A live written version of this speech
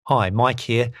Hi, Mike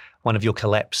here, one of your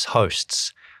Collapse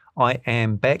hosts. I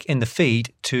am back in the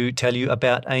feed to tell you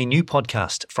about a new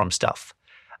podcast from Stuff.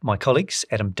 My colleagues,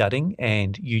 Adam Dudding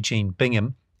and Eugene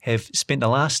Bingham, have spent the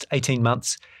last 18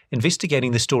 months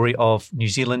investigating the story of New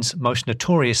Zealand's most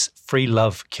notorious free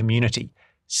love community,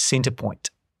 Centrepoint.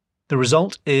 The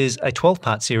result is a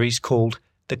 12-part series called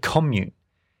The Commune.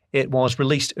 It was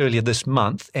released earlier this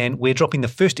month, and we're dropping the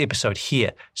first episode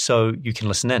here so you can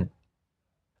listen in.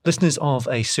 Listeners of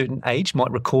a certain age might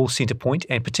recall Centrepoint,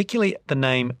 and particularly the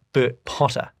name Bert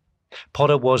Potter.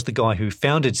 Potter was the guy who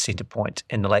founded Centrepoint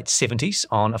in the late 70s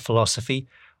on a philosophy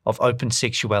of open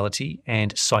sexuality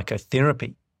and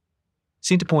psychotherapy.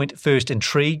 Centrepoint first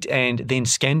intrigued and then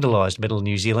scandalised Middle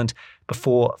New Zealand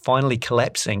before finally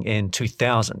collapsing in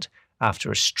 2000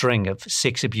 after a string of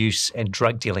sex abuse and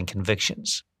drug dealing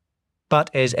convictions.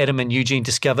 But as Adam and Eugene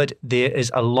discovered, there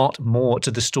is a lot more to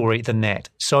the story than that.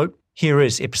 So here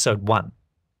is episode 1.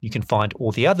 You can find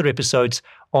all the other episodes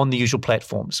on the usual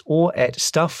platforms or at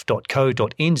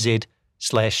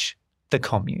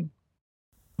stuff.co.nz/thecommune.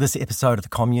 This episode of The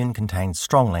Commune contains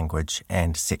strong language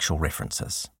and sexual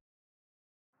references.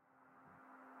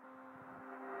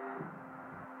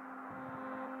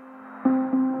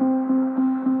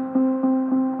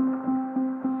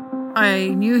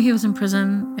 I knew he was in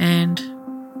prison and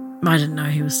I didn't know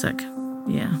he was sick.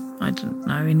 Yeah, I didn't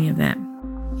know any of that.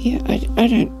 Yeah, I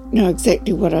don't know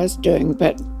exactly what I was doing,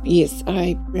 but yes,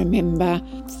 I remember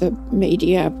the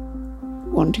media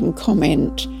wanting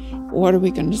comment. What are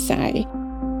we going to say?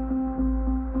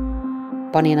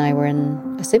 Bonnie and I were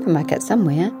in a supermarket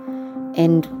somewhere,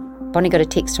 and Bonnie got a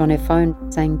text on her phone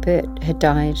saying Bert had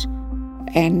died.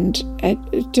 And it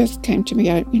just came to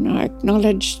me, I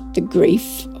acknowledged the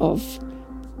grief of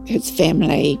his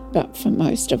family, but for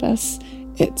most of us,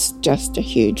 it's just a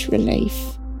huge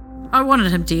relief. I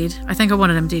wanted him dead. I think I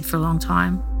wanted him dead for a long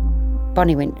time.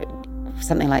 Bonnie went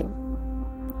something like,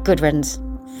 good riddance,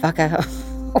 fucker,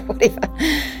 or whatever.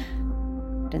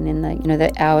 And then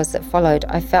the hours that followed,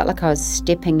 I felt like I was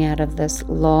stepping out of this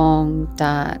long,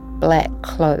 dark, black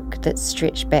cloak that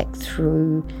stretched back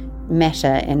through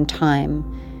matter and time.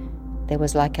 There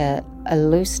was like a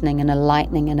loosening and a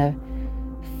lightening and a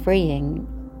freeing,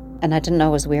 and I didn't know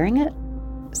I was wearing it.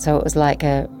 So it was like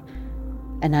an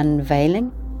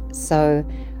unveiling. So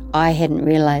I hadn't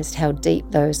realised how deep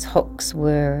those hooks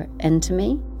were into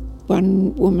me.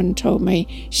 One woman told me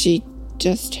she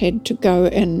just had to go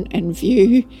in and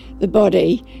view the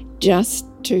body just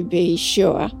to be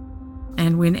sure.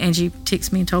 And when Angie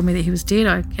texted me and told me that he was dead,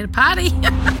 I had a party.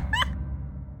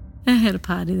 I had a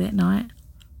party that night.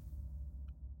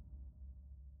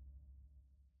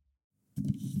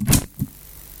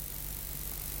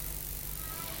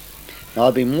 Now,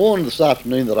 I've been warned this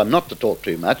afternoon that I'm not to talk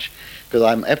too much because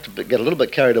I have to get a little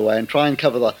bit carried away and try and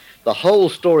cover the whole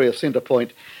story of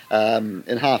Centrepoint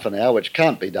in half an hour, which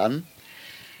can't be done.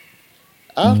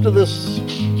 After this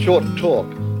short talk,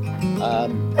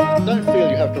 don't feel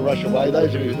you have to rush away.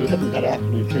 Those of you who haven't had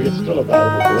afternoon tea, it's still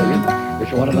available for you.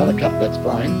 If you want another cup, that's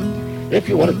fine. If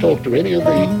you want to talk to any of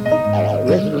the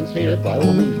residents here, by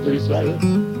all means do so.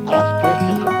 Ask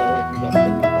questions if you've got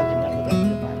things buzzing around the back of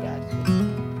your mind, ask.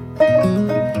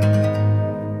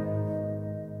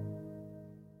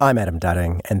 I'm Adam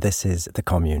Dudding, and this is The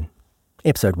Commune.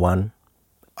 Episode 1,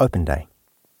 Open Day.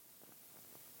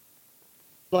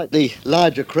 Slightly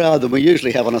larger crowd than we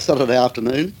usually have on a Saturday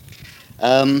afternoon.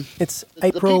 It's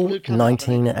April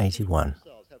 1981.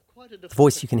 The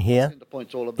voice you can hear,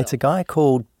 it's a guy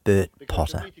called Bert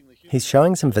Potter. He's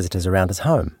showing some visitors around his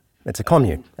home. It's a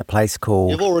commune, a place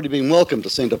called... You've already been welcome to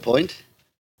Centrepoint.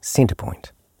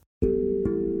 Centrepoint.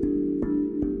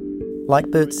 Like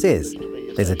Bert says,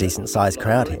 there's a decent-sized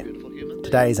crowd here.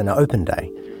 Today's an open day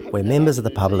where members of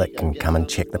the public can come and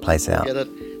check the place out.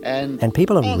 And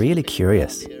people are really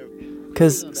curious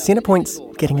because Centrepoint's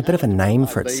getting a bit of a name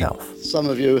for itself. Some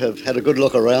of you have had a good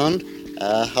look around.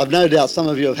 I've no doubt some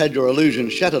of you have had your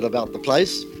illusions shattered about the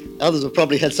place. Others have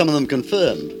probably had some of them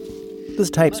confirmed. This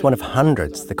tape's one of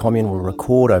hundreds the commune will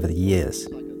record over the years,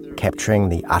 capturing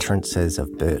the utterances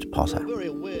of Bert Potter.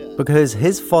 Because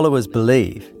his followers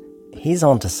believe he's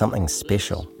onto something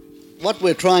special. What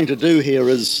we're trying to do here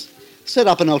is set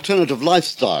up an alternative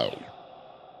lifestyle.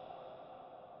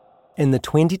 In the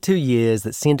 22 years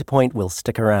that Centrepoint will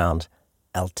stick around,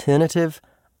 alternative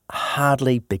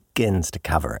hardly begins to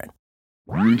cover it.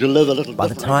 To live a little By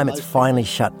the time it's finally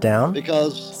shut down,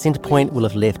 Centrepoint will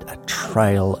have left a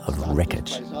trail of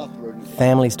wreckage.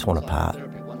 Families torn apart,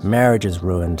 marriages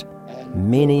ruined,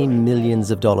 many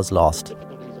millions of dollars lost,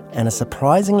 and a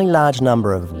surprisingly large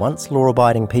number of once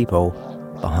law-abiding people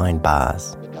behind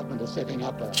bars.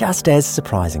 Just as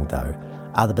surprising, though,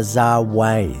 are the bizarre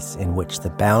ways in which the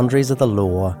boundaries of the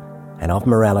law and of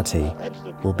morality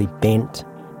will be bent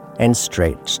and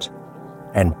stretched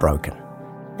and broken.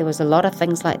 There was a lot of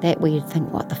things like that where you'd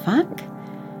think, what the fuck?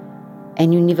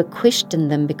 And you never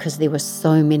questioned them because there were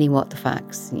so many what the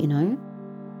fucks, you know?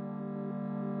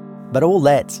 But all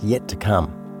that's yet to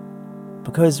come.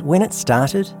 Because when it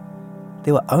started,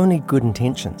 there were only good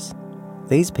intentions.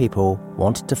 These people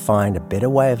wanted to find a better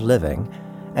way of living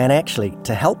and actually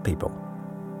to help people.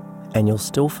 And you'll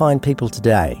still find people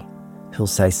today who'll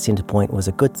say Centrepoint was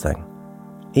a good thing,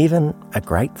 even a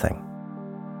great thing.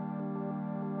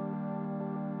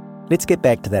 Let's get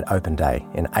back to that open day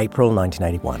in April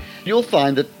 1981. You'll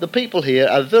find that the people here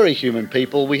are very human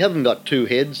people. We haven't got two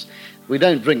heads. We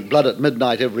don't drink blood at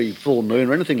midnight every full moon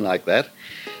or anything like that.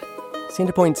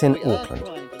 Centrepoint's in Auckland,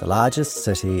 the largest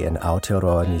city in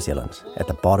Aotearoa, New Zealand, at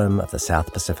the bottom of the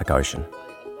South Pacific Ocean.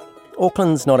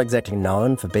 Auckland's not exactly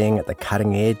known for being at the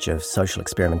cutting edge of social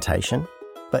experimentation,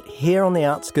 but here on the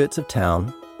outskirts of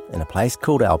town, in a place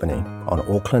called Albany, on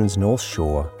Auckland's North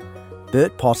Shore,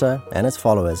 Bert Potter and his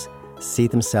followers see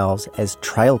themselves as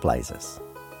trailblazers.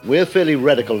 We're fairly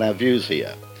radical in our views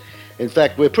here. In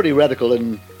fact, we're pretty radical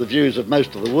in the views of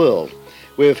most of the world.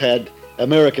 We've had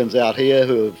Americans out here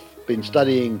who have been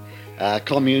studying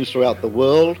communes throughout the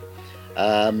world.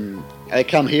 They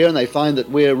come here and they find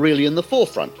that we're really in the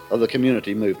forefront of the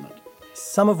community movement.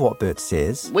 Some of what Bert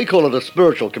says... We call it a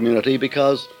spiritual community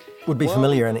because... would be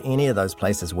familiar in any of those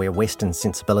places where Western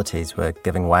sensibilities were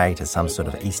giving way to some sort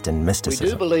of Eastern mysticism.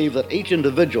 We do believe that each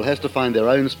individual has to find their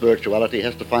own spirituality,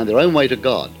 has to find their own way to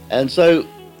God. And so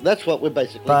that's what we're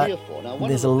basically here for. Now,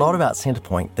 there's a lot about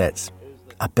Centrepoint that's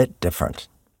a bit different.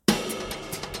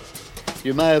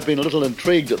 You may have been a little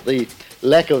intrigued at the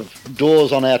lack of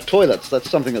doors on our toilets. That's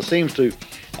something that seems to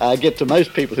get to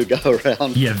most people who go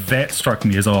around. Yeah, that struck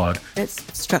me as odd. That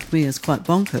struck me as quite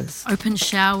bonkers. Open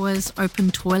showers, open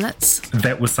toilets.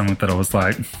 That was something that I was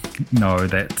like, no,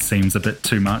 that seems a bit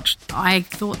too much. I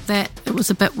thought that it was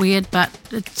a bit weird, but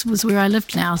it was where I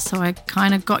lived now, so I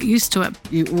kind of got used to it.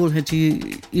 You all had to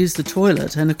use the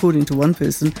toilet, and according to one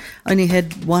person, only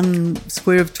had one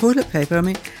square of toilet paper. I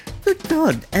mean, good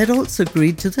God, adults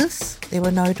agreed to this? There were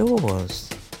no doors.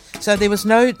 So there was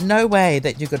no way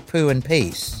that you could poo in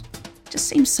peace. Just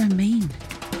seems so mean.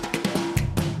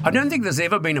 I don't think there's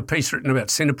ever been a piece written about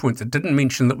Centrepoint that didn't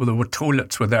mention that there were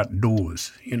toilets without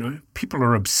doors, you know. People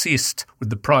are obsessed with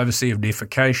the privacy of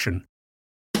defecation.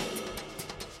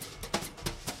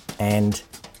 And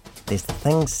there's the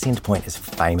things Centrepoint is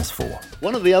famous for.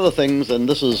 One of the other things, and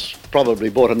this has probably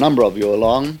brought a number of you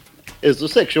along, is the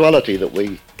sexuality that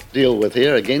we deal with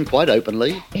here, again, quite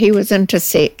openly. He was into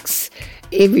sex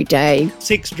every day.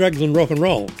 Sex, drugs and rock and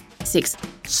roll. Sex.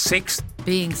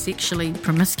 Being sexually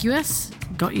promiscuous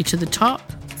got you to the top.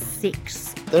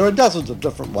 Sex. There are dozens of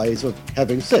different ways of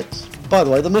having sex. By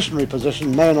the way, the missionary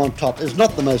position, man on top, is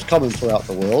not the most common throughout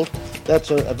the world.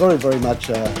 That's a very, very much,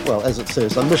 as it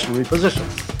says, a missionary position.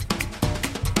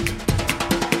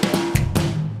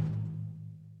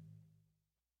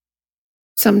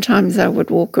 Sometimes I would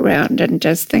walk around and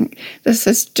just think, this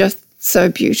is just so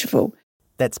beautiful.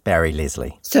 That's Barry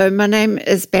Leslie. So my name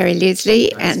is Barry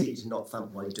Leslie, I and need to not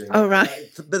thump while you're doing oh, right.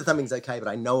 A bit of thumping's okay, but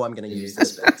I know I'm going to use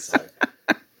this bit. So.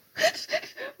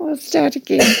 We'll start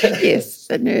again. Yes,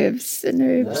 the nerves.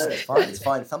 No, it's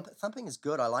fine. Thumping is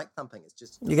good. I like thumping. It's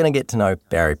just you're going to get to know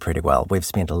Barry pretty well. We've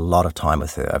spent a lot of time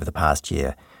with her over the past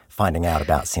year, finding out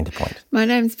about Centrepoint. My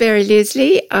name's Barry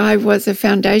Leslie. I was a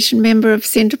foundation member of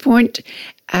Centrepoint,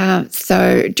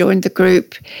 so joined the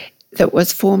group that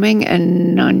was forming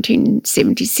in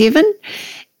 1977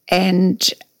 and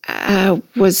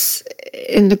was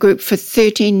in the group for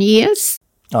 13 years.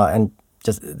 Oh, and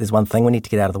just there's one thing we need to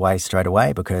get out of the way straight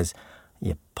away because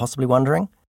you're possibly wondering,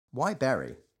 why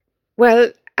Barry? Well,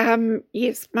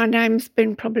 yes, my name's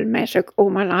been problematic all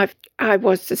my life. I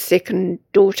was the second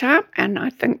daughter and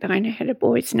I think I only had a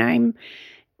boy's name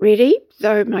ready,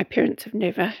 though my parents have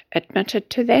never admitted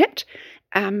to that.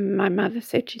 My mother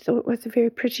said she thought it was a very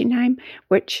pretty name,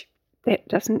 which that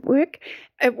doesn't work.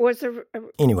 It was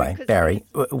Anyway, Barry,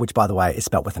 which by the way is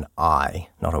spelt with an I,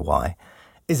 not a Y,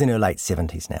 is in her late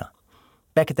 70s now.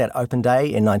 Back at that open day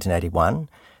in 1981,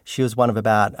 she was one of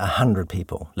about 100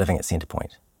 people living at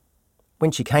Centrepoint.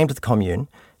 When she came to the Commune,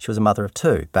 she was a mother of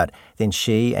two, but then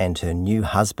she and her new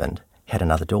husband had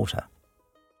another daughter.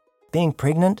 Being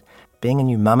pregnant, being a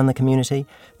new mum in the community,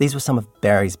 these were some of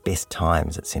Barry's best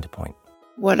times at Centrepoint.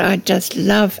 What I just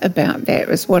love about that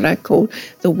is what I call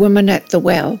the woman at the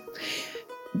well.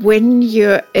 When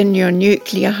you're in your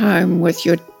nuclear home with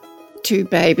your two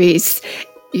babies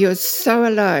You're so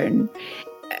alone.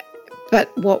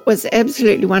 But what was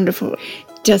absolutely wonderful,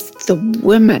 just the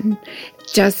women,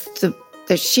 just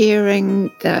the sharing,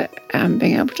 the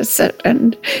being able to sit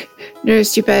and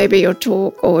nurse your baby or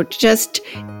talk, or just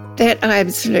that I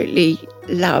absolutely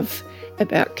love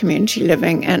about community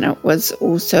living. And it was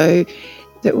also,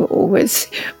 there were always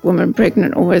women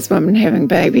pregnant, always women having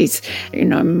babies. You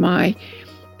know, my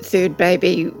third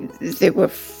baby, there were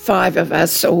 5 of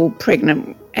us all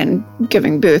pregnant and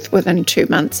giving birth within 2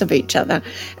 months of each other.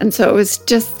 And so it was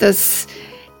just this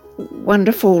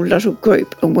wonderful little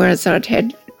group. And whereas I'd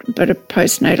had a bit of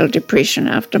postnatal depression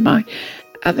after my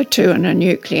other 2 in a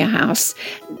nuclear house,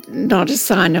 not a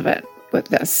sign of it with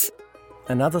this.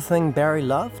 Another thing Barry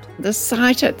loved? The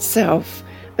site itself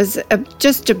was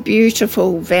just a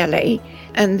beautiful valley,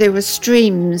 and there were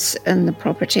streams in the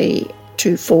property,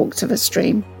 2 forks of a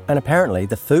stream. And apparently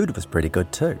the food was pretty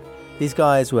good too. These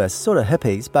guys were sort of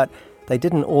hippies, but they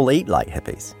didn't all eat like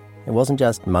hippies. It wasn't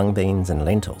just mung beans and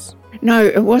lentils. No,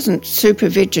 it wasn't super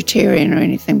vegetarian or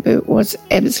anything, but it was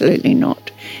absolutely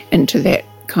not into that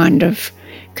kind of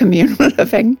communal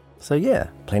living. So yeah,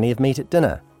 plenty of meat at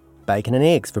dinner, bacon and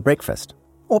eggs for breakfast,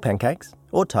 or pancakes,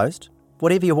 or toast,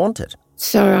 whatever you wanted.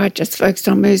 So I just focused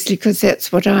on muesli because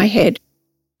that's what I had.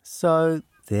 So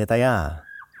there they are,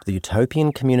 the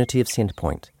utopian community of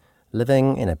Centrepoint,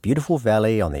 living in a beautiful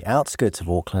valley on the outskirts of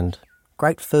Auckland,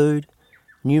 great food,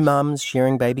 new mums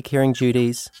sharing baby caring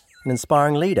duties, an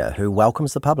inspiring leader who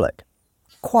welcomes the public.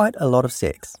 Quite a lot of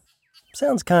sex.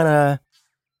 Sounds kind of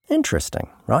interesting,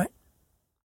 right?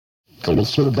 So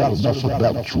let's sort about enough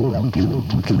about your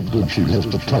good she has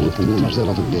to tell if we use that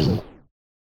other game.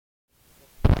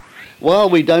 While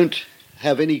we don't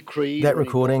have any creed... That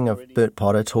recording of Bert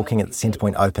Potter talking at the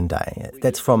Centrepoint Open Day,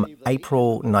 that's from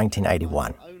April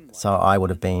 1981. So I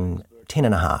would have been 10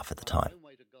 and a half at the time.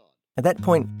 At that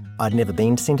point, I'd never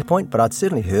been to Centrepoint, but I'd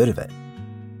certainly heard of it.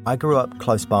 I grew up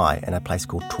close by in a place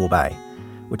called Torbay,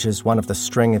 which is one of the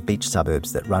string of beach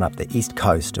suburbs that run up the east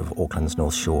coast of Auckland's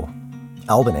North Shore.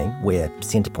 Albany, where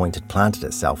Centrepoint had planted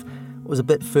itself, was a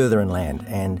bit further inland,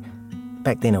 and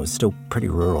back then it was still pretty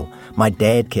rural. My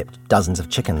dad kept dozens of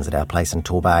chickens at our place in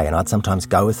Torbay, and I'd sometimes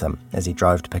go with him as he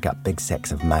drove to pick up big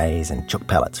sacks of maize and chook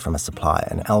pellets from a supplier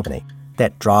in Albany.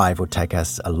 That drive would take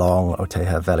us along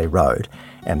Oteha Valley Road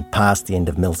and past the end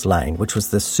of Mills Lane, which was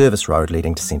the service road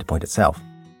leading to Centrepoint itself.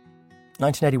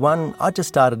 1981, I just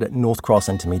started at North Cross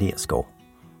Intermediate School.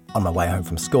 On my way home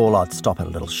from school, I'd stop at a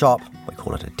little shop. We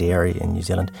call it a dairy in New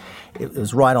Zealand. It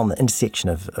was right on the intersection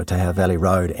of Oteha Valley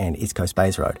Road and East Coast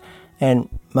Bays Road. And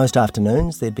most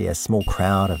afternoons, there'd be a small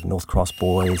crowd of North Cross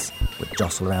boys would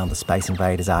jostle around the Space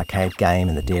Invaders arcade game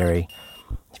in the dairy.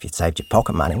 If you'd saved your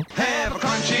pocket money, have a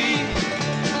crunchy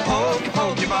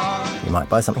pokey bar. You might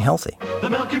buy something healthy. The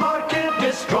Milky Market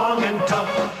is strong and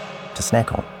tough to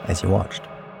snack on as you watched.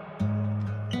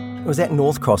 It was at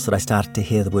North Cross that I started to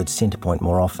hear the word Centrepoint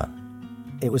more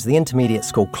often. It was the intermediate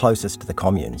school closest to the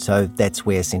Commune, so that's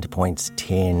where Centrepoint's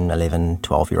 10, 11,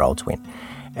 12-year-olds went.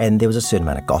 And there was a certain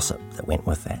amount of gossip that went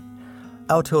with that.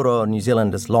 Aotearoa New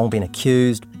Zealand has long been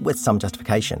accused, with some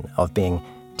justification, of being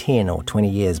 10 or 20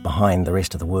 years behind the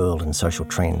rest of the world in social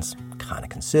trends. Kind of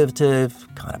conservative,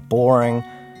 kind of boring,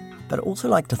 but it also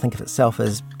liked to think of itself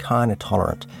as kind of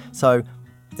tolerant. So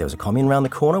there was a commune around the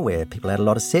corner where people had a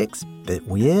lot of sex. Bit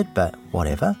weird, but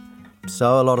whatever.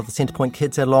 So a lot of the Centrepoint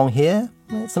kids had long hair.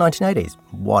 It's the 1980s.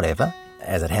 Whatever.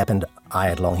 As it happened, I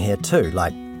had long hair too,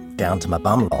 like down to my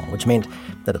bum long, which meant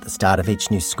that at the start of each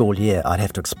new school year, I'd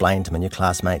have to explain to my new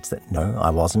classmates that no,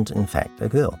 I wasn't, in fact, a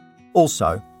girl.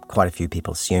 Also, quite a few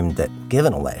people assumed that,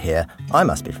 given all that hair, I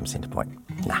must be from Centrepoint.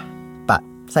 Nah, but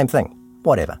same thing.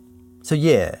 Whatever. So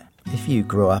yeah, if you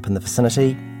grew up in the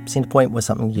vicinity, Centrepoint was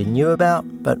something you knew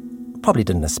about, but probably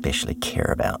didn't especially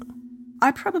care about. I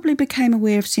probably became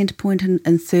aware of Centrepoint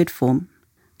in third form,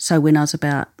 so when I was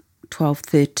about 12,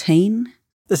 13.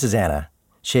 This is Anna.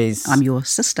 I'm your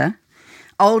sister,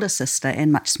 older sister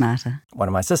and much smarter. One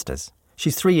of my sisters.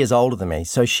 She's 3 years older than me,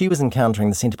 so she was encountering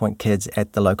the Centrepoint kids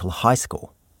at the local high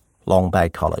school, Long Bay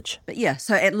College. But yeah,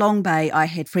 so at Long Bay I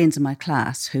had friends in my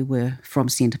class who were from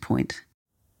Centrepoint.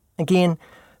 Again,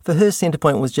 for her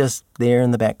Centrepoint was just there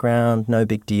in the background, no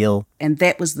big deal. And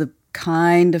that was the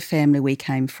kind of family we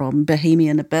came from,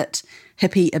 bohemian a bit,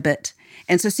 hippie a bit.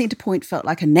 And so Centrepoint felt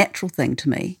like a natural thing to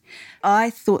me. I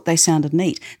thought they sounded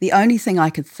neat. The only thing I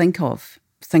could think of,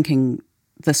 thinking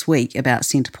this week about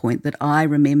Centrepoint, that I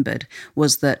remembered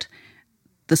was that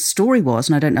the story was,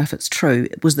 and I don't know if it's true,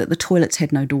 was that the toilets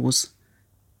had no doors.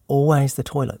 Always the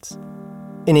toilets.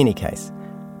 In any case,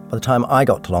 by the time I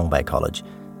got to Long Bay College,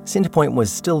 Centrepoint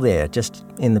was still there, just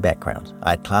in the background.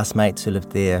 I had classmates who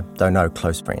lived there, though no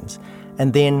close friends.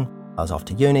 And then I was off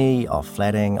to uni, off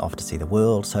flatting, off to see the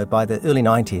world, so by the early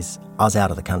 90s, I was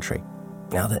out of the country.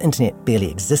 Now, the internet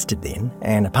barely existed then,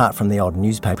 and apart from the odd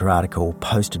newspaper article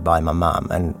posted by my mum,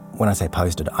 and when I say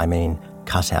posted, I mean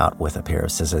cut out with a pair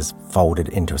of scissors, folded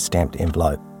into a stamped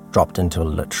envelope, dropped into a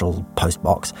literal post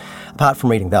box. Apart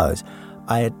from reading those,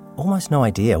 I had almost no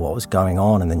idea what was going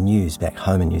on in the news back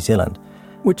home in New Zealand,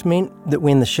 which meant that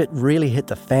when the shit really hit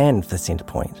the fan for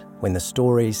Centrepoint, when the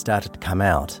stories started to come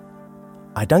out,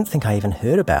 I don't think I even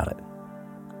heard about it.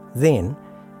 Then,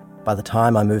 by the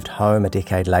time I moved home a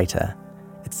decade later,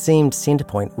 it seemed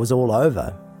Centrepoint was all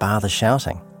over, bar the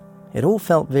shouting. It all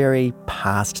felt very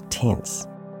past tense.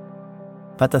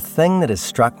 But the thing that has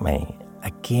struck me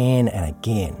again and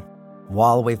again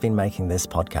while we've been making this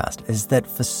podcast is that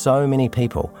for so many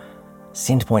people,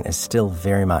 Centrepoint is still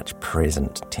very much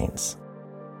present tense.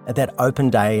 At that open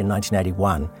day in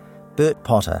 1981, Bert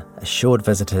Potter assured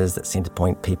visitors that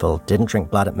Centrepoint people didn't drink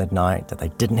blood at midnight, that they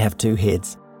didn't have two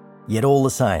heads. Yet all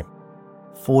the same,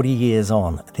 40 years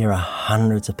on, there are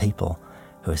hundreds of people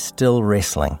who are still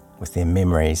wrestling with their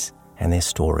memories and their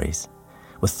stories,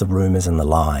 with the rumours and the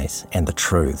lies and the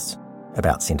truths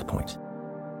about Centrepoint.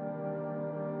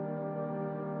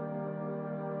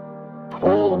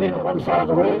 All the men on one side of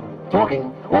the room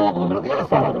talking, all the women on the other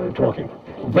side of the room talking.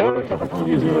 Very typical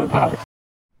New Zealand party.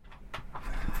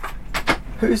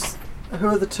 Who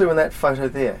are the two in that photo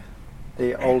there?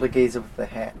 The older geezer with the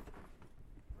hat.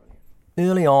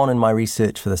 Early on in my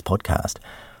research for this podcast,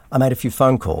 I made a few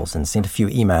phone calls and sent a few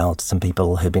emails to some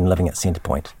people who'd been living at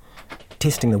Centrepoint,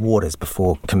 testing the waters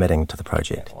before committing to the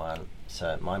project.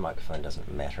 So my microphone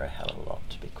doesn't matter a hell of a lot,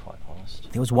 to be quite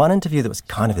honest. There was one interview that was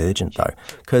kind of urgent, though,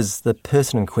 because the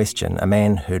person in question, a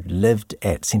man who'd lived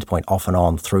at Centrepoint off and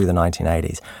on through the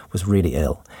 1980s, was really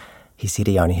ill. He said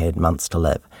he only had months to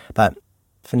live. But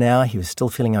for now, he was still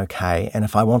feeling okay, and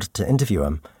if I wanted to interview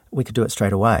him, we could do it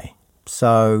straight away.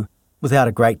 So, without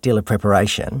a great deal of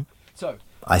preparation,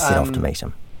 I set off to meet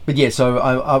him. But yeah, so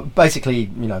I basically,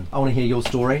 I want to hear your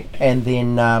story. And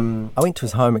then I went to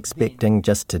his home expecting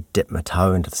just to dip my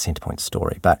toe into the Centrepoint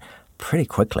story. But pretty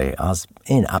quickly, I was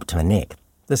in up to my neck.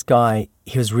 This guy,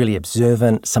 he was really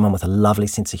observant, someone with a lovely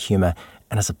sense of humour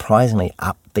and a surprisingly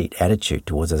upbeat attitude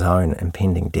towards his own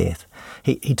impending death.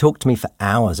 He talked to me for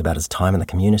hours about his time in the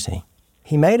community.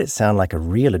 He made it sound like a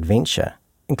real adventure,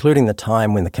 including the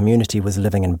time when the community was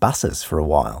living in buses for a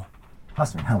while.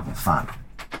 Must have been hell of a fun.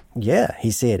 Yeah,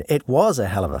 he said, it was a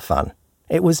hell of a fun.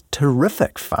 It was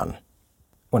terrific fun.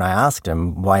 When I asked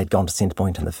him why he'd gone to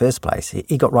Centrepoint in the first place,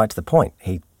 he got right to the point.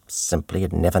 He simply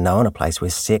had never known a place where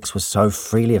sex was so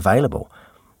freely available.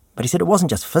 But he said it wasn't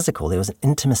just physical, there was an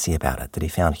intimacy about it that he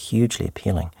found hugely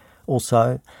appealing.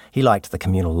 Also, he liked the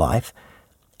communal life,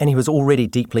 and he was already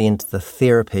deeply into the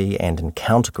therapy and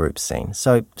encounter group scene,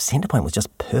 so Centrepoint was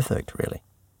just perfect, really.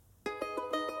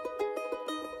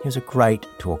 He was a great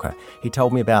talker. He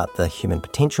told me about the human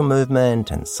potential movement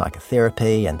and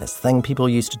psychotherapy and this thing people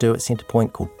used to do at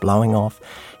Centrepoint called blowing off.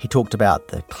 He talked about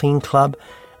the Clean Club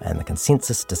and the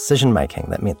consensus decision-making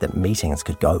that meant that meetings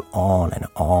could go on and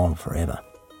on forever.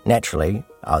 Naturally,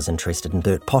 I was interested in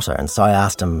Bert Potter, and so I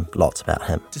asked him lots about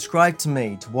him. Describe to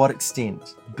me to what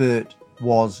extent Bert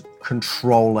was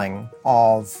controlling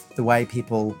of the way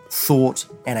people thought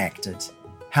and acted.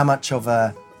 How much of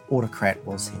an autocrat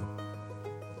was he?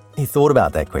 He thought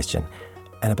about that question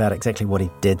and about exactly what he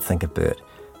did think of Bert.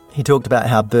 He talked about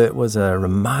how Bert was a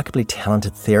remarkably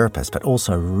talented therapist, but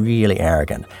also really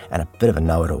arrogant and a bit of a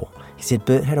know-it-all. He said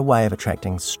Bert had a way of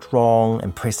attracting strong,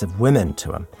 impressive women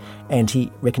to him, and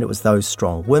he reckoned it was those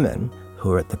strong women who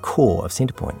were at the core of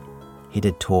Centrepoint. He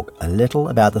did talk a little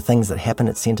about the things that happened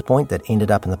at Centrepoint that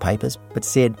ended up in the papers, but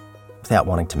said, without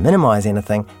wanting to minimise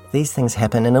anything, these things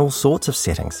happen in all sorts of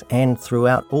settings and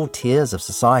throughout all tiers of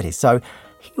society, so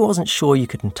he wasn't sure you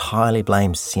could entirely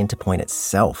blame Centrepoint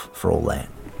itself for all that.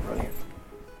 Brilliant.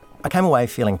 I came away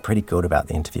feeling pretty good about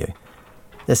the interview.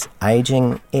 This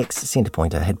ageing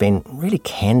ex-Centrepointer had been really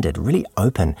candid, really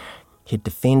open. He'd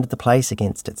defended the place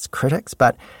against its critics,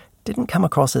 but didn't come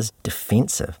across as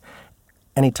defensive.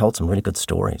 And he told some really good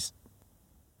stories.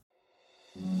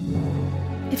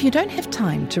 If you don't have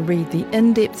time to read the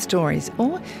in-depth stories,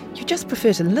 or you just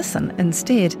prefer to listen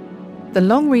instead, The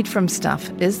Long Read from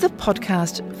Stuff is the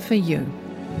podcast for you.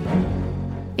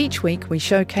 Each week we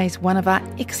showcase one of our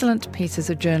excellent pieces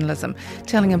of journalism,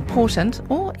 telling important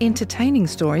or entertaining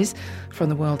stories from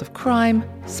the world of crime,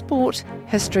 sport,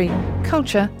 history,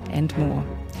 culture and more.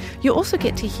 You also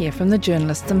get to hear from the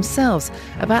journalists themselves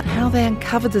about how they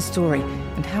uncovered the story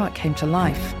and how it came to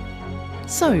life.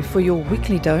 So, for your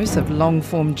weekly dose of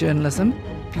long-form journalism,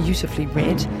 beautifully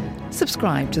read,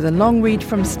 subscribe to the Long Read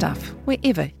from Stuff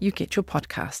wherever you get your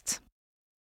podcasts.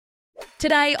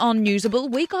 Today on Newsable,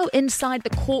 we go inside the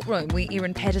courtroom where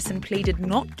Erin Patterson pleaded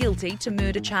not guilty to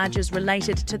murder charges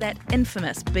related to that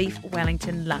infamous beef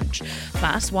Wellington lunch.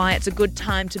 Plus, why it's a good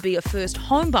time to be a first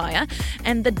home buyer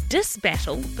and the diss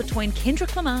battle between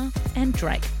Kendrick Lamar and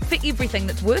Drake. For everything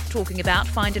that's worth talking about,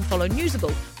 find and follow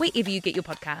Newsable wherever you get your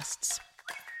podcasts.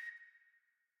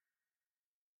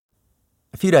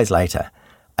 A few days later,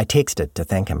 I texted to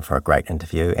thank him for a great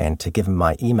interview and to give him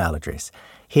my email address.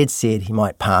 He'd said he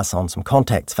might pass on some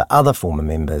contacts for other former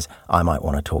members I might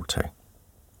want to talk to.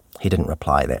 He didn't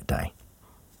reply that day,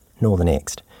 nor the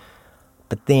next.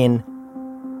 But then,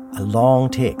 a long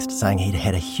text saying he'd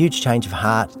had a huge change of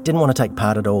heart, didn't want to take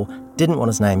part at all, didn't want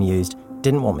his name used,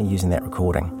 didn't want me using that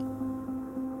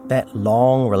recording. That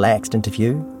long, relaxed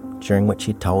interview, during which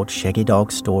he'd told shaggy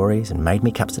dog stories and made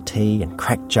me cups of tea and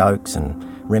cracked jokes and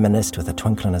reminisced with a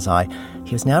twinkle in his eye,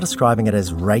 he was now describing it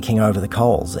as raking over the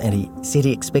coals, and he said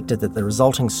he expected that the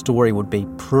resulting story would be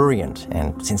prurient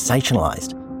and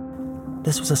sensationalised.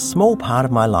 This was a small part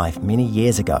of my life many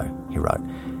years ago, he wrote,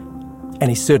 and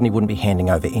he certainly wouldn't be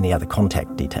handing over any other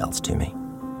contact details to me.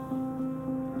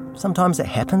 Sometimes it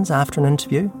happens after an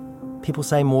interview. People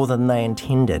say more than they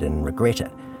intended and regret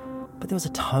it. But there was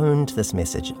a tone to this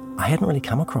message I hadn't really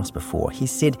come across before. He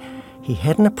said he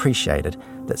hadn't appreciated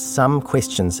that some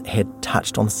questions had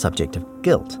touched on the subject of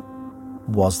guilt.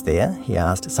 Was there, he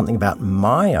asked, something about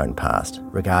my own past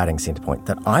regarding Centrepoint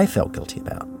that I felt guilty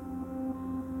about?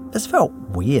 This felt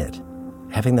weird,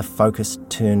 having the focus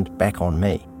turned back on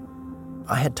me.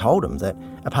 I had told him that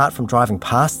apart from driving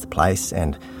past the place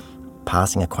and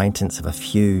passing acquaintance of a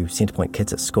few Centrepoint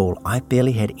kids at school, I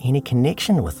barely had any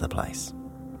connection with the place.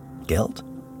 Guilt?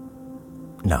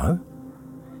 No.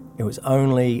 It was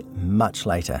only much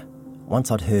later,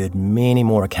 once I'd heard many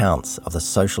more accounts of the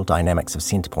social dynamics of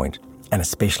Centrepoint, and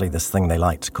especially this thing they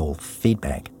like to call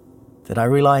feedback, that I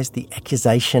realised the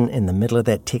accusation in the middle of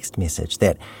that text message,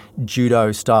 that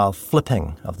judo-style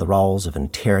flipping of the roles of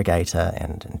interrogator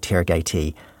and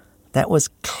interrogatee, that was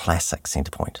classic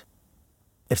Centrepoint.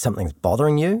 If something's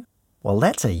bothering you, well,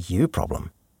 that's a you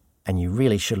problem, and you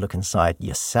really should look inside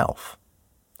yourself.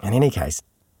 In any case,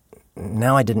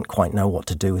 now I didn't quite know what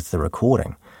to do with the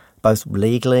recording. Both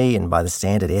legally and by the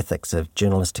standard ethics of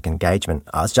journalistic engagement,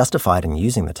 I was justified in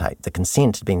using the tape. The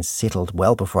consent had been settled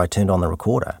well before I turned on the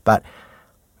recorder, but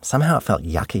somehow it felt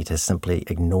yucky to simply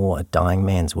ignore a dying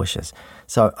man's wishes.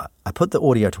 So I put the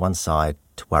audio to one side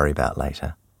to worry about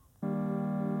later.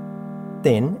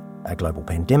 Then a global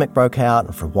pandemic broke out,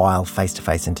 and for a while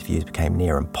face-to-face interviews became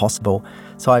near impossible,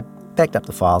 so I backed up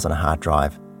the files on a hard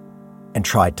drive and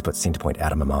tried to put Centrepoint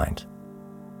out of my mind.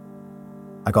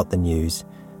 I got the news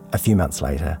a few months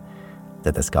later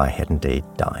that this guy had indeed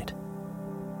died.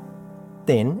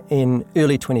 Then, in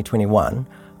early 2021,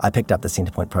 I picked up the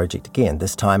Centrepoint project again,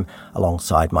 this time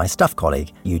alongside my Stuff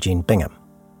colleague, Eugene Bingham.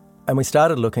 And we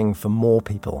started looking for more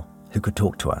people who could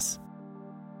talk to us.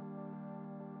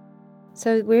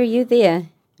 So were you there?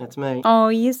 That's me. Oh,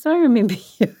 yes, I remember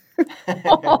you.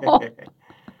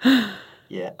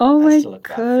 Yeah. Oh my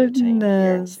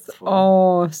goodness.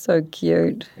 Oh, so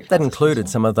cute. That included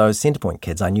some of those Centrepoint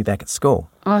kids I knew back at school.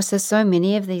 Oh, so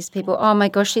many of these people. Oh my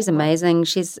gosh, she's amazing.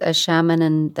 She's a shaman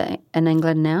in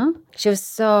England now. She was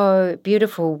so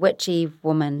beautiful, witchy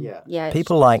woman. Yeah.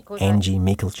 People like Angie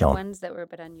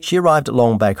Meiklejohn. She arrived at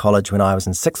Long Bay College when I was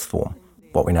in sixth form,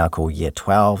 what we now call Year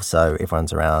 12, so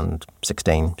everyone's around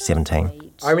 16,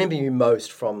 17. I remember you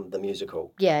most from the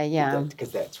musical. Yeah.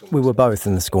 Because that's when we were both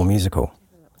in the school musical.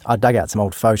 I dug out some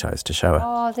old photos to show her.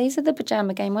 Oh, these are the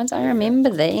Pajama Game ones. I remember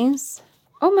these.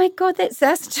 Oh my God, that's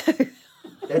us too.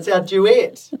 That's our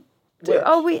duet.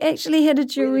 Oh, we actually had a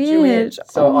duet.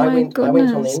 So I went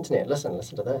on the internet. Listen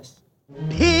to this.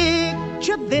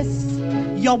 Picture this.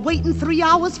 You're waiting 3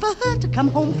 hours for her to come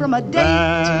home from a date.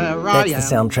 That's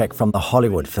the soundtrack from the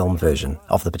Hollywood film version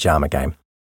of the Pajama Game.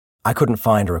 I couldn't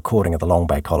find a recording of the Long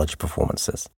Bay College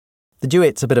performances. The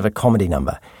duet's a bit of a comedy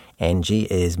number. Angie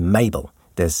is Mabel,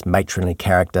 this matronly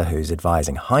character who's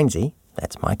advising Heinzie,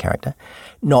 that's my character,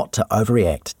 not to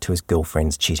overreact to his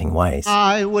girlfriend's cheating ways.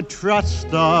 I would trust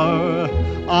her.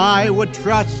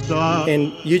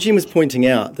 And Eugene was pointing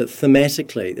out that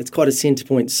thematically, it's quite a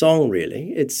Centrepoint song,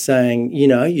 really. It's saying,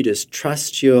 you just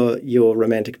trust your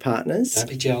romantic partners.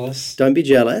 Don't be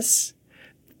jealous.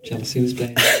 Jealousy was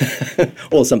bad.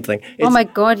 Or something. Oh my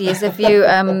God, yes. If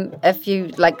you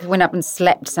like went up and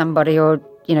slapped somebody or,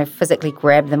 physically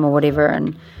grabbed them or whatever,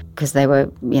 and because they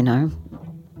were,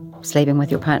 sleeping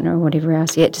with your partner or whatever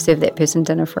else. You had to serve that person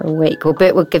dinner for a week. Or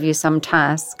Bert would give you some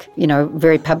task,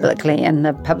 very publicly in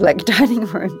the public dining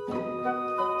room.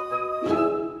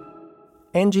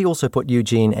 Angie also put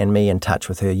Eugene and me in touch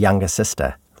with her younger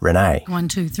sister, Renee. 1,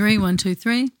 2, 3, 1, 2,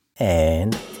 3.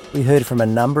 And we heard from a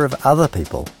number of other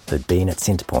people who'd been at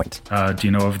Centrepoint. Do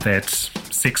you know of that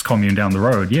sex commune down the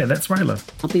road? Yeah, that's Rayla.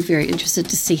 I'll be very interested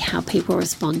to see how people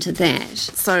respond to that.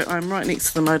 So I'm right next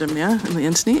to the modem now on the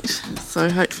internet, so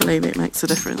hopefully that makes a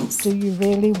difference. Do you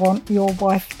really want your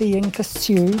wife being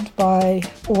pursued by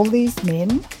all these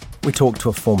men? We talked to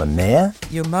a former mayor.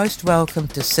 You're most welcome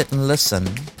to sit and listen.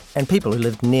 And people who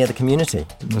lived near the community.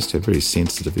 It must have very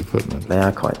sensitive equipment. They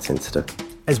are quite sensitive.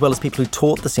 As well as people who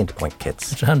taught the Centrepoint kids.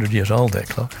 It's 100 years old, that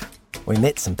clock. We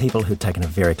met some people who'd taken a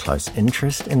very close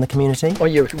interest in the community. Oh,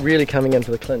 you're really coming in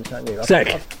for the clinch, aren't you? Zach.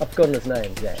 I've forgotten his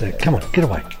name. Zach, come on, get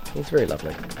away. He's very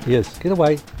lovely. Yes, get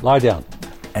away, lie down.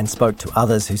 And spoke to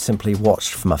others who simply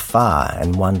watched from afar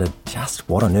and wondered just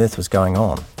what on earth was going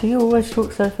on. Do you always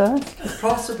talk so fast?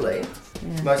 Possibly.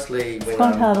 Yeah. Mostly when it's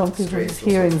quite hard on people whose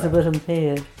hearing's a bit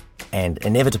impaired. And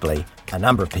inevitably, a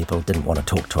number of people didn't want to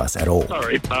talk to us at all.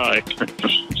 Sorry, bye.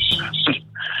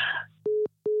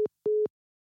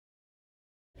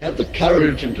 Have the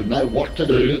courage and to know what to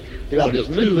do, be able to just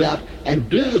move out and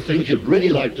do the things you'd really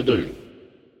like to do.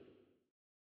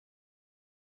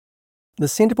 The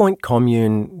Centrepoint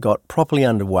Commune got properly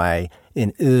underway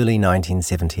in early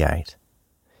 1978.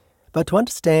 But to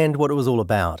understand what it was all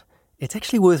about, it's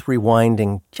actually worth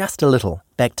rewinding just a little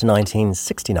back to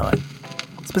 1969.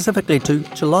 Specifically to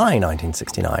July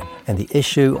 1969 and the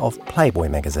issue of Playboy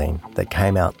magazine that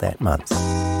came out that month.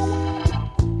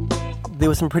 There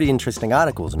were some pretty interesting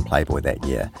articles in Playboy that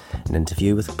year. An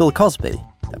interview with Bill Cosby,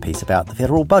 a piece about the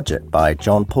federal budget by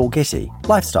John Paul Getty,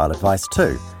 lifestyle advice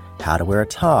too, how to wear a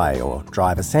tie or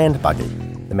drive a sand buggy.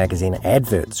 The magazine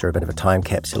adverts are a bit of a time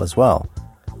capsule as well.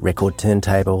 Record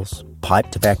turntables,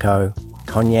 pipe tobacco,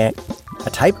 cognac, a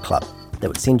tape club that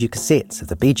would send you cassettes of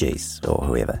the Bee Gees or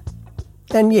whoever.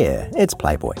 And yeah, it's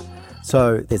Playboy.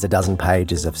 So there's a dozen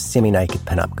pages of semi-naked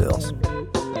pin-up girls.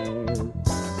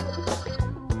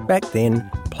 Back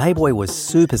then, Playboy was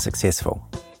super successful.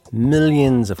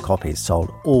 Millions of copies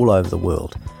sold all over the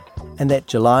world. And that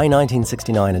July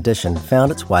 1969 edition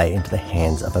found its way into the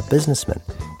hands of a businessman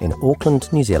in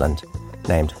Auckland, New Zealand,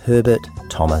 named Herbert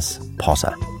Thomas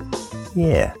Potter.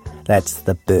 Yeah, that's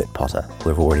the Bert Potter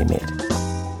we've already met.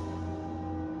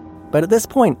 But at this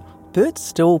point, Bert's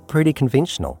still pretty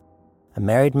conventional. A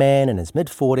married man in his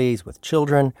mid-40s with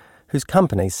children whose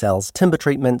company sells timber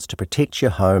treatments to protect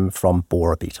your home from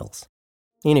borer beetles.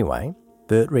 Anyway,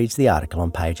 Bert reads the article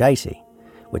on page 80,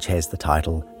 which has the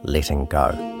title Letting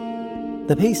Go.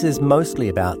 The piece is mostly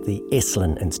about the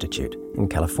Esalen Institute in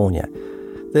California.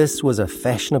 This was a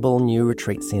fashionable new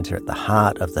retreat centre at the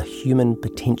heart of the human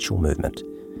potential movement,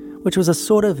 which was a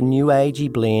sort of new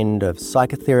agey blend of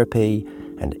psychotherapy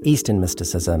and Eastern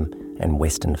mysticism and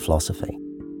Western philosophy.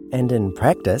 And in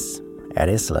practice, at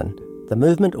Esalen, the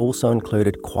movement also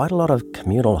included quite a lot of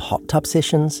communal hot tub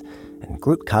sessions and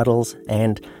group cuddles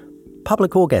and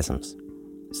public orgasms.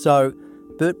 So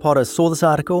Bert Potter saw this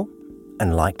article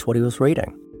and liked what he was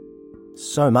reading.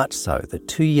 So much so that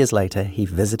 2 years later he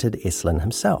visited Esalen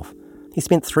himself. He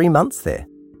spent 3 months there,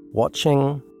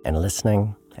 watching and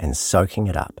listening and soaking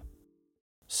it up.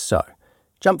 So,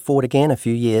 jump forward again a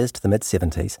few years to the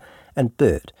mid-70s, and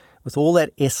Bert, with all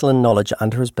that Esalen knowledge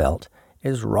under his belt,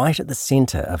 is right at the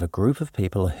centre of a group of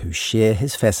people who share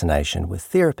his fascination with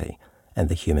therapy and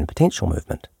the human potential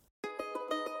movement.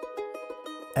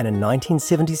 And in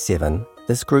 1977,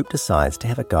 this group decides to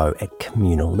have a go at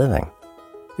communal living.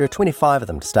 There are 25 of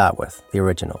them to start with, the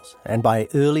originals, and by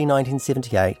early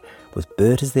 1978, with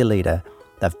Bert as their leader,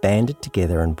 they've banded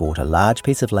together and bought a large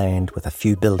piece of land with a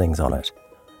few buildings on it,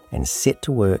 and set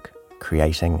to work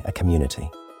creating a community.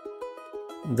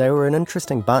 They were an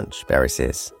interesting bunch, Barry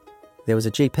says. There was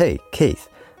a GP, Keith,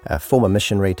 a former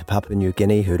missionary to Papua New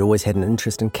Guinea who'd always had an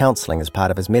interest in counselling as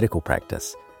part of his medical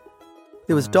practice.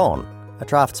 There was Don, a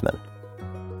draftsman.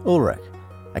 Ulrich,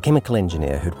 a chemical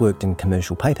engineer who'd worked in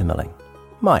commercial paper milling.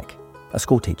 Mike, a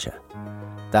schoolteacher.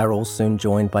 They were all soon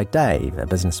joined by Dave, a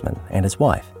businessman, and his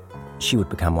wife. She would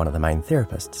become one of the main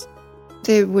therapists.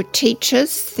 There were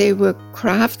teachers, there were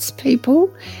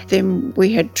craftspeople, then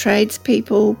we had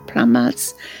tradespeople,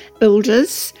 plumbers,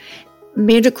 builders,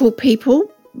 medical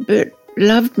people. Bert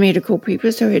loved medical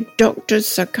people, so we had doctors,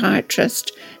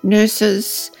 psychiatrists,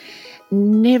 nurses.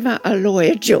 Never a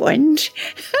lawyer joined.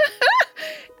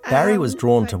 Barry was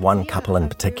drawn to one couple in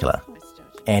particular,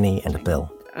 Annie and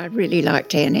Bill. I really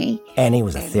liked Annie. Annie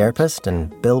was a therapist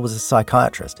and Bill was a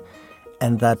psychiatrist.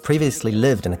 and they'd previously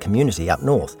lived in a community up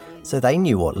north, so they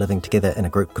knew what living together in a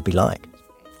group could be like.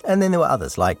 And then there were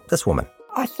others, like this woman.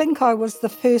 I think I was the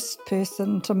first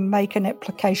person to make an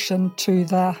application to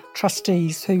the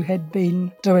trustees who had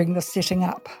been doing the setting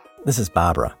up. This is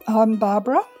Barbara. I'm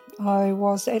Barbara. I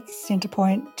was at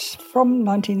Centrepoint from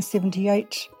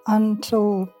 1978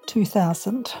 until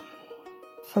 2000.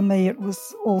 For me, it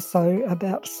was also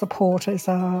about support as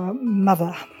a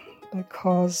mother,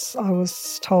 because I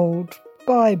was told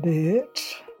by Bert,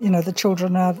 the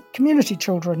children are community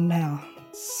children now.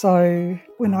 So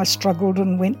when I struggled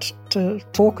and went to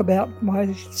talk about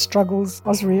my struggles, I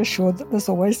was reassured that there's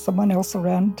always someone else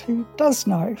around who does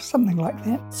know, something like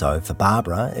that. So for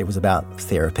Barbara, it was about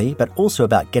therapy, but also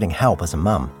about getting help as a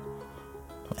mum.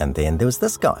 And then there was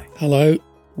this guy. Hello.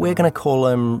 We're going to call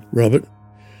him... Robert.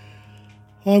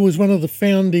 I was one of the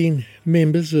founding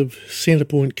members of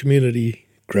Centrepoint Community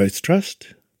Growth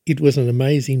Trust. It was an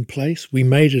amazing place. We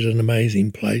made it an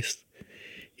amazing place.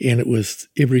 And it was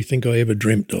everything I ever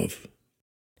dreamt of.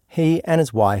 He and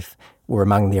his wife were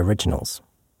among the originals.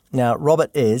 Now,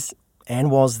 Robert is, and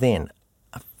was then,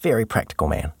 a very practical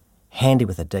man. Handy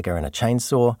with a digger and a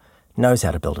chainsaw, knows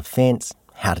how to build a fence,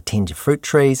 how to tend your fruit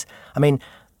trees. I mean,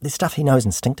 there's stuff he knows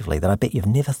instinctively that I bet you've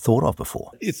never thought of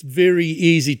before. It's very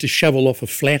easy to shovel off a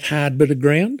flat, hard bit of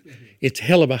ground. It's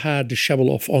hell of a hard to shovel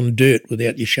off on dirt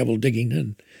without your shovel digging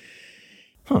in.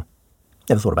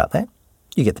 Never thought about that.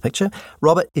 You get the picture.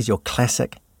 Robert is your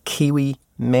classic Kiwi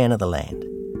man of the land.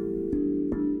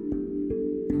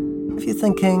 If you're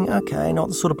thinking, okay, not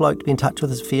the sort of bloke to be in touch with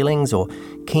his feelings or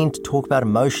keen to talk about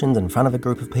emotions in front of a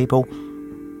group of people,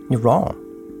 you're wrong.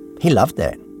 He loved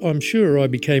that. I'm sure I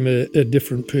became a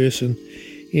different person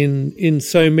in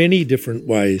so many different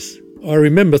ways. I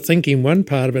remember thinking one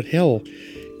part of it, hell,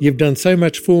 you've done so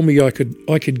much for me, I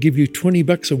could give you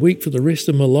 $20 a week for the rest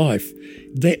of my life.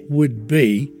 That would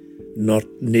be not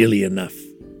nearly enough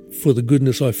for the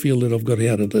goodness I feel that I've got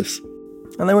out of this.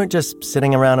 And they weren't just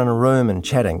sitting around in a room and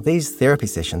chatting. These therapy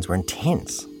sessions were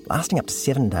intense, lasting up to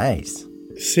 7 days.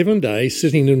 7 days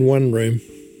sitting in one room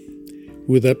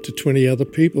with up to 20 other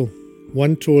people.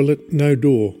 One toilet, no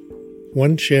door.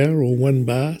 One shower or one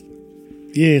bath.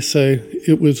 Yeah, so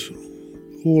it was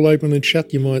all open and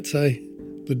shut, you might say.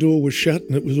 The door was shut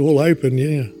and it was all open,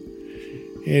 yeah.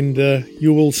 And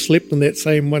you all slept in that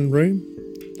same one room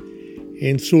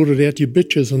and sorted out your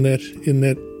bitches in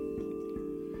that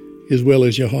as well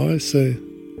as your highs, so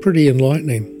pretty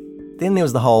enlightening. Then there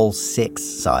was the whole sex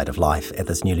side of life at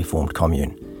this newly formed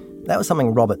commune. That was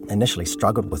something Robert initially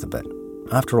struggled with a bit.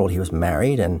 After all, he was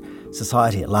married, and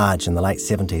society at large in the late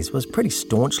 70s was pretty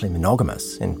staunchly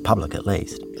monogamous, in public at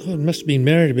least. I must have been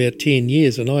married about 10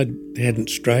 years and I hadn't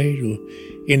strayed or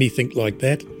anything like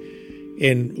that.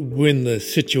 And when the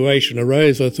situation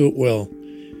arose, I thought, well,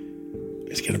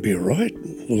 it's going to be all right.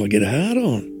 Will I get a hard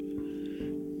on?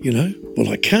 Will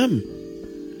I come?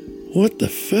 What the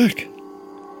fuck?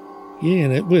 Yeah,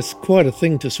 and it was quite a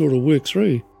thing to sort of work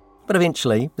through. But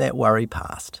eventually, that worry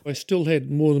passed. I still had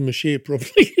more than my share,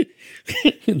 probably,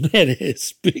 in that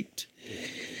aspect.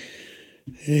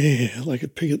 Yeah, like a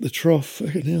pig at the trough,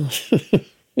 fucking hell.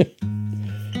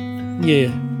 Yeah.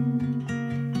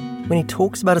 When he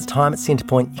talks about his time at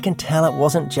Centrepoint, you can tell it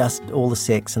wasn't just all the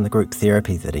sex and the group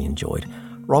therapy that he enjoyed.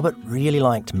 Robert really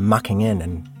liked mucking in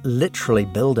and literally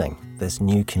building this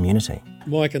new community.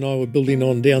 Mike and I were building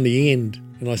on down the end,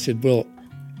 and I said, well,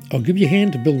 I'll give you a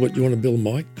hand to build what you want to build,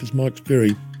 Mike, because Mike's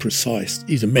very precise.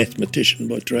 He's a mathematician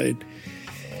by trade.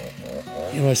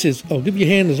 And I says, I'll give you a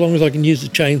hand as long as I can use the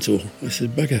chainsaw. I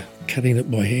said, bugger, cutting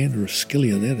it by hand or a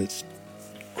skilly or that, it's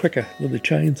quicker with the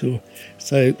chainsaw.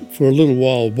 So for a little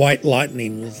while, White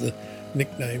Lightning was the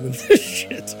nickname of this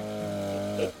shit.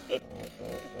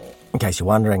 In case you're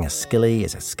wondering, a skilly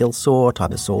is a skill saw,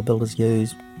 type of saw builders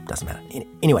use. Doesn't matter.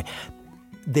 Anyway,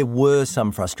 there were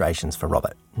some frustrations for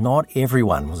Robert. Not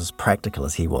everyone was as practical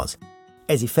as he was.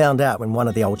 As he found out when one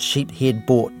of the old sheep he'd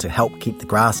bought to help keep the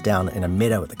grass down in a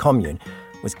meadow at the commune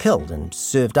was killed and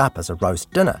served up as a roast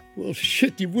dinner. Well,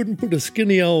 shit, you wouldn't put a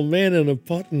skinny old man in a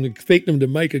pot and expect him to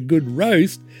make a good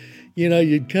roast.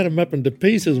 You'd cut him up into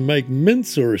pieces and make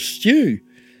mince or a stew.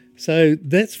 So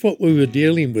that's what we were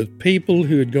dealing with, people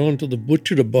who had gone to the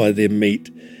butcher to buy their meat,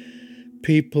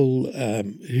 people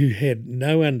who had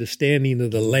no understanding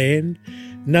of the land,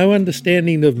 no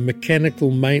understanding of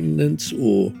mechanical maintenance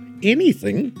or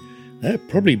anything. They're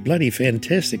probably bloody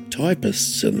fantastic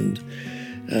typists and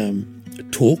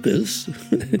talkers,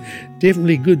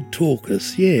 definitely good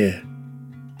talkers, yeah.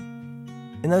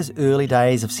 In those early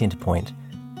days of Centrepoint,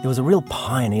 there was a real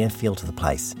pioneer feel to the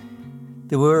place.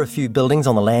 There were a few buildings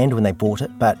on the land when they bought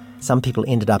it, but Some people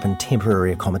ended up in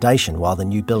temporary accommodation while the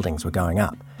new buildings were going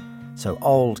up. So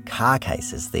old car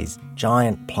cases, these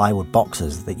giant plywood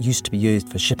boxes that used to be used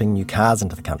for shipping new cars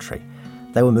into the country,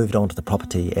 they were moved onto the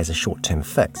property as a short-term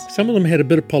fix. Some of them had a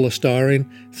bit of polystyrene,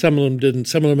 some of them didn't.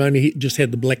 Some of them only just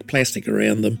had the black plastic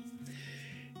around them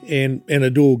and a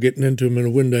door getting into them and a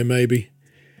window maybe,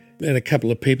 and a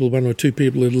couple of people, 1 or 2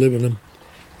 people who'd live in them.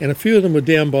 And a few of them were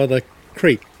down by the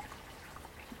creek.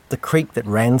 The creek that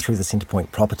ran through the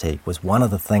Centrepoint property was one of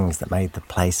the things that made the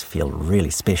place feel really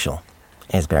special,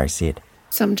 as Barry said.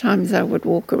 Sometimes I would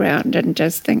walk around and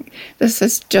just think, this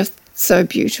is just so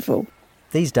beautiful.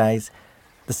 These days,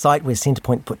 the site where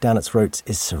Centrepoint put down its roots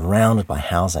is surrounded by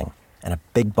housing and a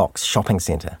big box shopping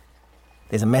centre.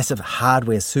 There's a massive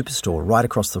hardware superstore right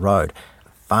across the road, a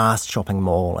vast shopping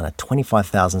mall and a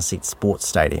 25,000-seat sports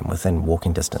stadium within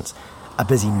walking distance. A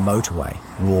busy motorway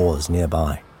roars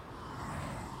nearby.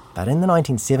 But in the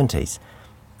 1970s,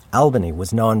 Albany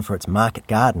was known for its market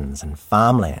gardens and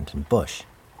farmland and bush.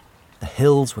 The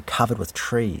hills were covered with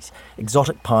trees,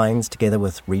 exotic pines together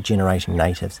with regenerating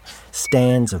natives,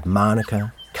 stands of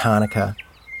manuka, kānaka,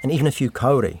 and even a few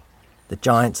kauri, the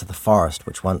giants of the forest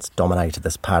which once dominated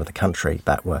this part of the country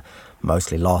but were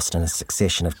mostly lost in a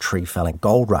succession of tree-felling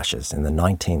gold rushes in the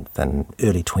 19th and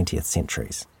early 20th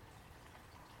centuries.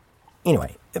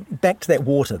 Anyway, back to that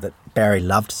water that Barry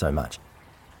loved so much.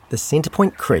 The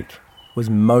Centrepoint Creek was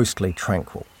mostly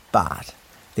tranquil, but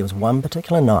there was one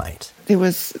particular night. There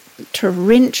was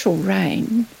torrential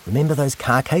rain. Remember those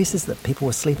car cases that people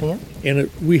were sleeping in? And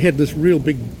we had this real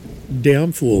big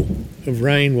downfall of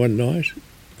rain one night.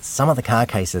 Some of the car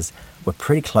cases were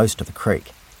pretty close to the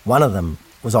creek. One of them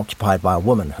was occupied by a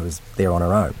woman who was there on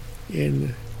her own. And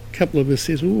a couple of us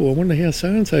says, I wonder how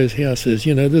so-and-so's house is.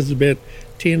 You know, this is about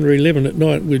 10 or 11 at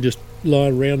night. We just lie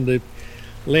around the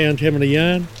lounge having a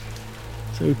yarn.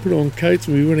 So we put on coats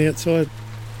and we went outside.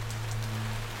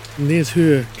 And there's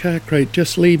her car crate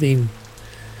just leaving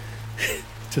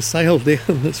to sail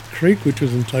down this creek, which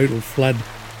was in total flood.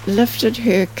 Lifted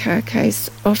her car case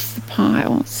off the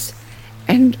piles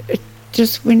and it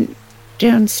just went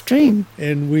downstream.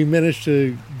 And we managed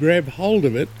to grab hold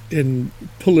of it and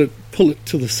pull it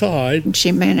to the side. And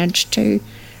she managed to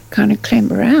kind of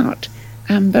clamber out,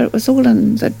 but it was all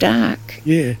in the dark.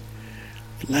 Yeah,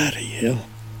 bloody hell.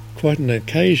 Quite an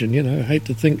occasion, you know. I hate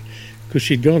to think, because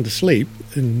she'd gone to sleep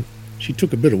and she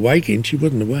took a bit of waking, she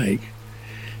wasn't awake.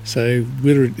 So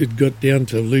whether it got down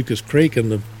to Lucas Creek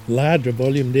and the larger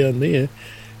volume down there,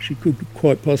 she could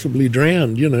quite possibly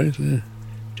drown, you know. So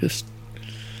just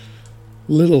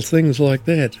little things like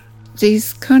that.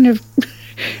 These kind of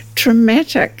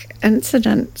traumatic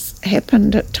incidents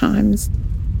happened at times.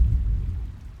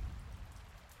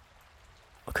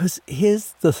 Because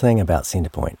here's the thing about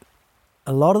Centrepoint.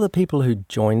 A lot of the people who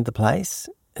joined the place,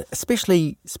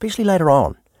 especially later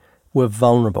on, were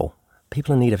vulnerable,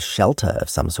 people in need of shelter of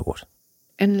some sort.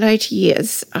 In later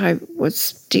years, I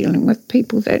was dealing with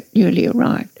people that newly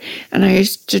arrived, and I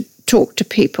used to talk to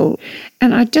people,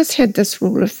 and I just had this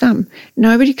rule of thumb.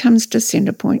 Nobody comes to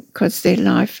Centrepoint because their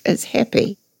life is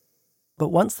happy. But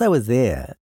once they were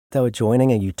there, they were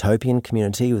joining a utopian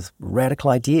community with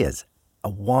radical ideas, a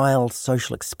wild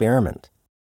social experiment.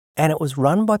 And it was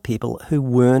run by people who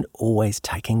weren't always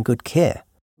taking good care.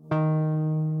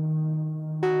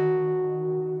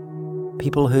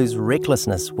 People whose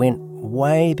recklessness went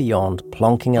way beyond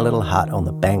plonking a little hut on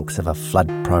the banks of a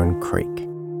flood-prone creek.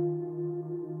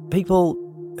 People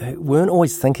who weren't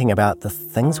always thinking about the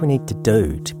things we need to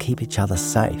do to keep each other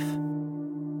safe.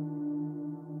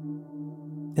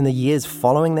 In the years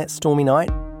following that stormy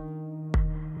night,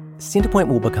 Centrepoint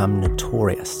will become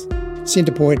notorious.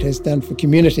 Centrepoint has done for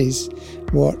communities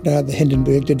what the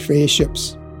Hindenburg did for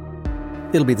airships.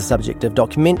 It'll be the subject of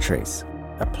documentaries,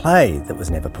 a play that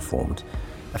was never performed,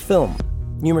 a film,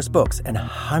 numerous books, and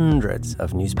hundreds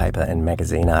of newspaper and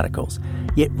magazine articles.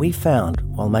 Yet we found,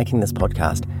 while making this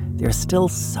podcast, there are still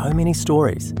so many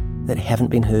stories that haven't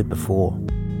been heard before.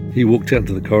 He walked out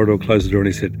into the corridor, closed the door, and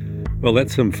he said, "Well,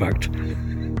 that's him fucked."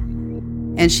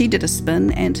 And she did a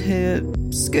spin and her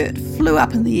skirt flew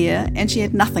up in the air and she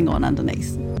had nothing on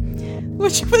underneath,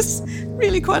 which was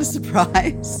really quite a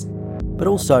surprise. But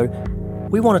also,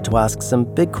 we wanted to ask some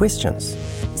big questions.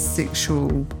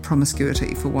 Sexual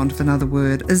promiscuity, for want of another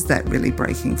word, is that really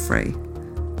breaking free?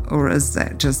 Or is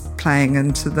that just playing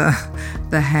into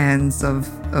the hands of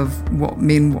what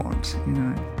men want, you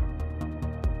know?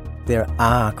 There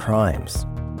are crimes,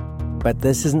 but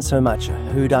this isn't so much a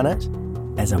whodunit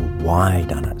as a why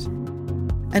done it.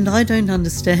 And I don't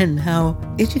understand how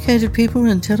educated people,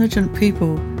 intelligent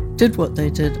people did what they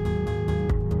did.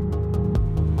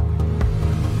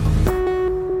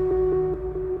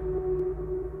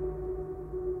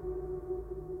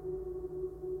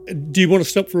 Do you want to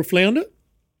stop for a flounder?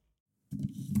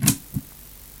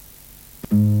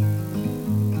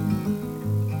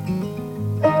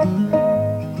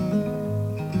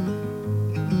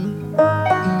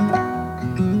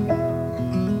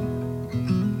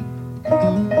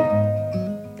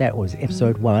 That was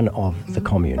episode 1 of The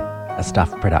Commune, a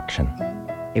Stuff production.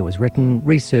 It was written,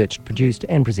 researched, produced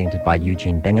and presented by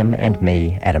Eugene Bingham and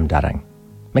me, Adam Dudding.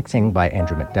 Mixing by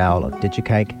Andrew McDowell of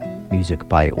Digicake, music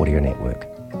by Audio Network.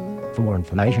 For more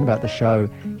information about the show,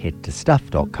 head to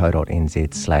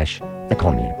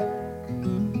stuff.co.nz/thecommune.